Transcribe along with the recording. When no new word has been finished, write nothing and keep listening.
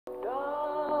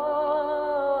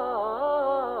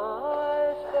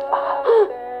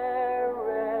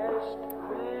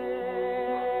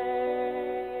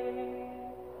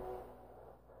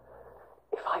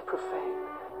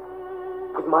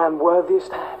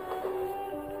unworthiest hand,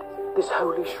 this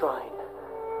holy shrine.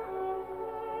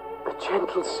 A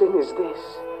gentle sin is this,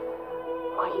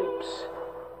 my lips,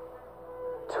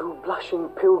 two blushing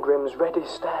pilgrims ready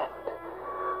stand,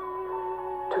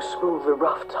 to smooth the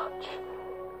rough touch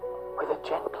with a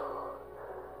gentle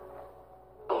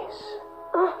kiss.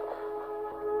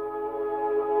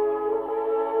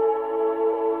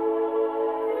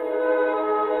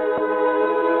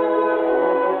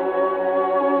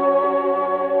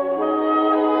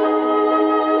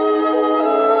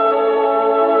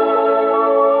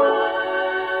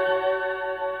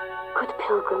 Good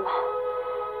pilgrim,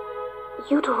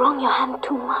 you do wrong your hand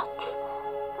too much.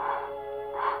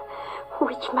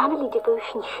 Which mannerly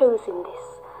devotion shows in this?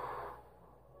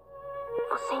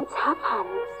 For saints have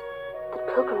hands that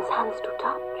pilgrims' hands do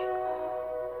touch,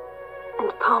 and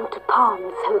palm to palm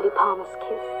is holy palmers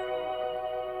kiss.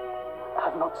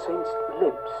 Have not saints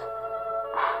lips,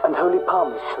 and holy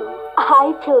palms too?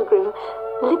 Aye, pilgrim,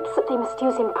 lips that they must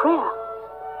use in prayer.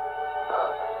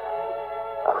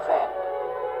 Oh then,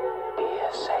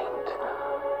 dear saint,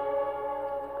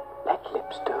 let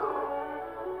lips do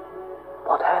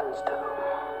what hands do.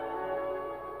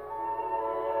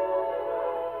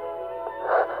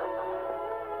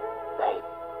 They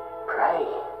pray.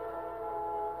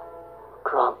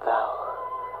 Grant thou,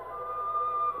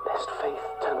 lest faith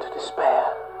turn to despair.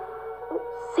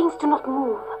 Saints do not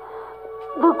move,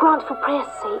 though grant for prayer's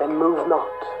sake. Then move not.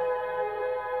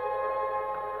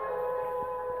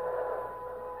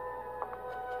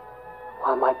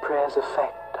 While my prayer's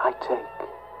effect I take.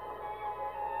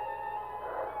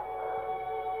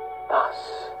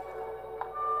 Thus,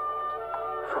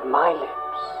 from my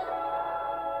lips,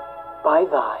 by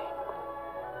thine,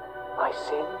 my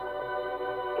sin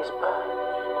is purged.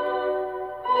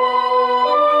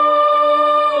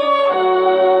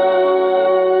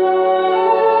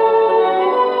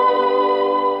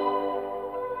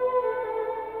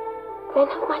 Then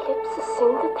have my lips a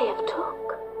sin that they have took?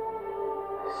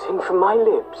 Sin from my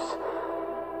lips,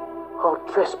 oh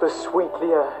trespass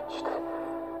sweetly urged.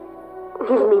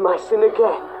 Give me my sin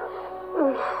again.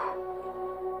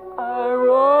 A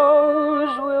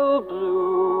rose will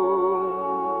bloom,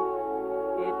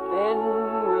 it then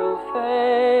will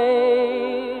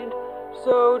fade,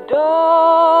 so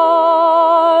does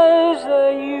the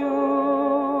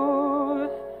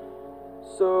youth,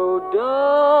 so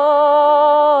does